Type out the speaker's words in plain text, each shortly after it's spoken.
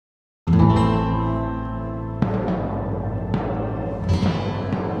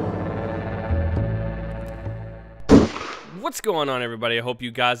What's going on, everybody? I hope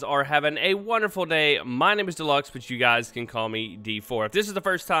you guys are having a wonderful day. My name is Deluxe, but you guys can call me D4. If this is the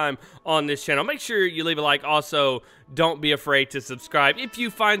first time on this channel, make sure you leave a like. Also, don't be afraid to subscribe. If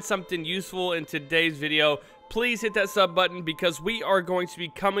you find something useful in today's video, please hit that sub button because we are going to be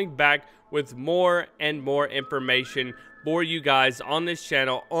coming back with more and more information for you guys on this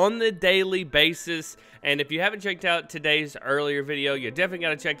channel on the daily basis. And if you haven't checked out today's earlier video, you definitely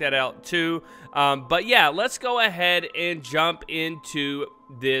got to check that out too. But yeah, let's go ahead and jump into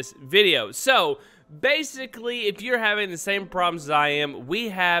this video. So basically, if you're having the same problems as I am, we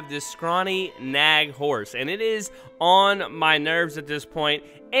have this Scrawny nag horse, and it is on my nerves at this point,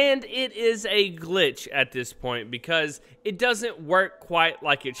 and it is a glitch at this point because it doesn't work quite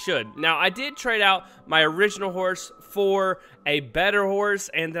like it should. Now, I did trade out my original horse for a better horse,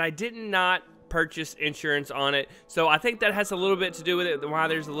 and I did not purchase insurance on it, so I think that has a little bit to do with it, why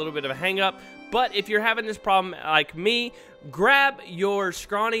there's a little bit of a hang up. But if you're having this problem like me, grab your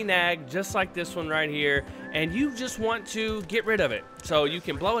Scrawny nag just like this one right here, and you just want to get rid of it. So you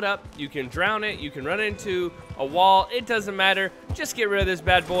can blow it up, you can drown it, you can run into a wall, it doesn't matter. Just get rid of this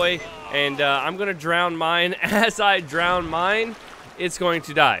bad boy, and I'm gonna drown mine. As I drown mine, it's going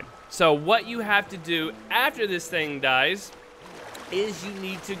to die. So what you have to do after this thing dies is you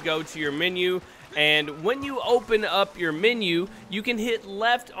need to go to your menu, and when you open up your menu, you can hit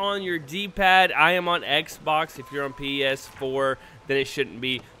left on your D-pad. I am on Xbox. If you're on PS4, then it shouldn't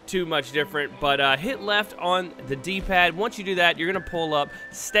be too much different, but hit left on the D-pad. Once you do that, you're gonna pull up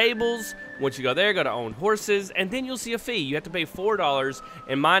stables. Once you go there, go to own horses, and then you'll see a fee. You have to pay $4,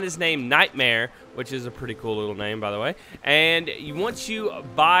 and mine is named Nightmare, which is a pretty cool little name, by the way. And once you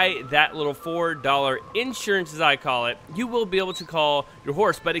buy that little $4 insurance, as I call it, you will be able to call your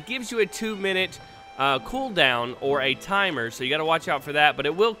horse, but it gives you a 2-minute cooldown or a timer, so you got to watch out for that. But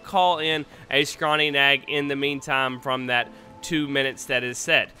it will call in a Scrawny nag in the meantime from that 2 minutes that is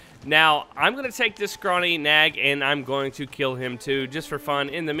set. Now, I'm going to take this Scrawny nag and I'm going to kill him too, just for fun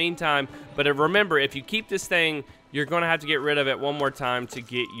in the meantime. But remember, if you keep this thing, you're going to have to get rid of it one more time to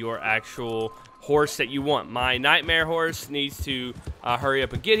get your actual horse that you want. My Nightmare horse needs to hurry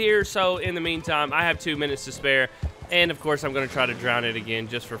up and get here. So in the meantime, I have 2 minutes to spare. And of course, I'm going to try to drown it again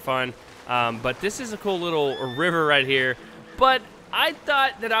just for fun. But this is a cool little river right here. But I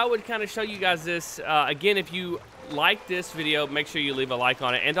thought that I would kind of show you guys this. Again, if you like this video, make sure you leave a like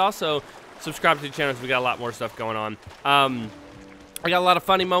on it, and also subscribe to the channel because we got a lot more stuff going on. I got a lot of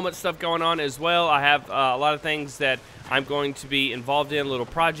funny moments stuff going on as well. I have a lot of things that I'm going to be involved in, little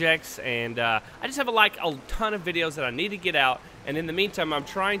projects, and I just have a ton of videos that I need to get out. And in the meantime, I'm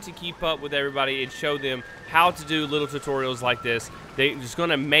trying to keep up with everybody and show them how to do little tutorials like this. They're just going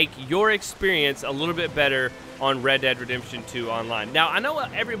to make your experience a little bit better on Red Dead Redemption 2 online. Now, I know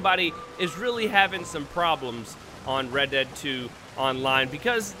everybody is really having some problems on Red Dead 2 online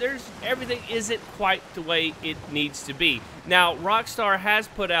because everything isn't quite the way it needs to be. Now, Rockstar has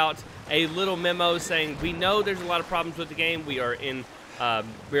put out a little memo saying we know there's a lot of problems with the game.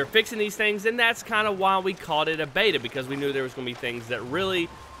 We're fixing these things, and that's kind of why we called it a beta, because we knew there was going to be things that really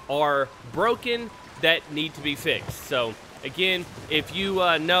are broken that need to be fixed. So again, if you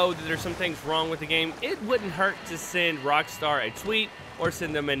know that there's some things wrong with the game, it wouldn't hurt to send Rockstar a tweet or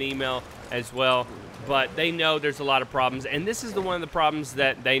send them an email as well. But they know there's a lot of problems, and this is one of the problems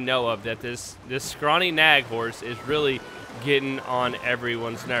that they know of, that this Scrawny nag horse is really getting on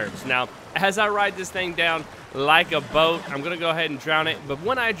everyone's nerves. Now, as I ride this thing down like a boat, I'm going to go ahead and drown it, but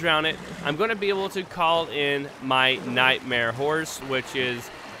when I drown it, I'm going to be able to call in my Nightmare horse, which is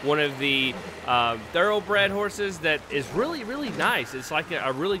one of the thoroughbred horses that is really, really nice. It's like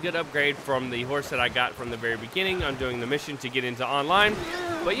a really good upgrade from the horse that I got from the very beginning on doing the mission to get into online.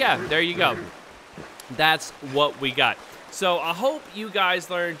 But yeah, there you go. That's what we got. So I hope you guys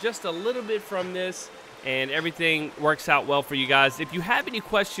learned just a little bit from this and everything works out well for you guys. If you have any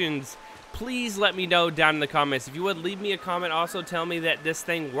questions, please let me know down in the comments. If you would, leave me a comment. Also tell me that this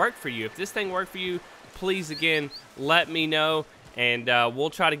thing worked for you. If this thing worked for you, please, again, let me know, and we'll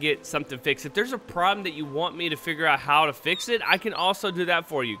try to get something fixed. If there's a problem that you want me to figure out how to fix it, I can also do that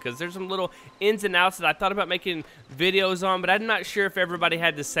for you, because there's some little ins and outs that I thought about making videos on, but I'm not sure if everybody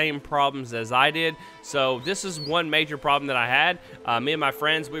had the same problems as I did. So this is one major problem that I had. Me and my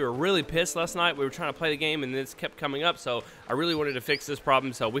friends, we were really pissed last night. We were trying to play the game, and this kept coming up, so I really wanted to fix this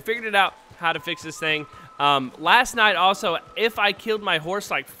problem. So we figured it out, how to fix this thing. Last night also, if I killed my horse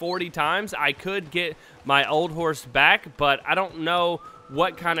like 40 times, I could get my old horse back, but I don't know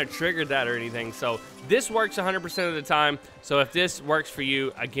what kind of triggered that or anything. So this works 100% of the time. So if this works for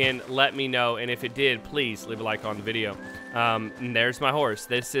you, again, let me know. And if it did, please leave a like on the video. And there's my horse.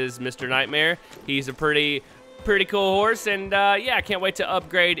 This is Mr. Nightmare. He's a pretty Pretty cool horse, and yeah, I can't wait to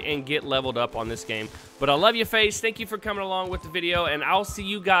upgrade and get leveled up on this game. But I love you, Face. Thank you for coming along with the video, and I'll see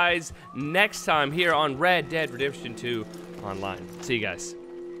you guys next time here on Red Dead Redemption 2 Online. See you guys.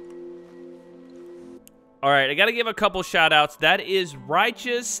 All right, I got to give a couple shout-outs. That is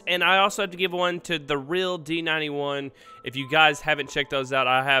Righteous, and I also have to give one to The Real D91. If you guys haven't checked those out,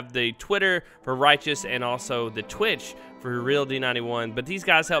 I have the Twitter for Righteous and also the Twitch for Real D91. But these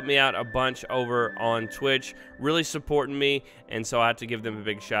guys helped me out a bunch over on Twitch, really supporting me, and so I have to give them a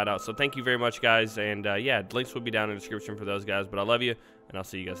big shout-out. So thank you very much, guys, and yeah, links will be down in the description for those guys. But I love you, and I'll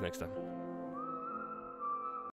see you guys next time.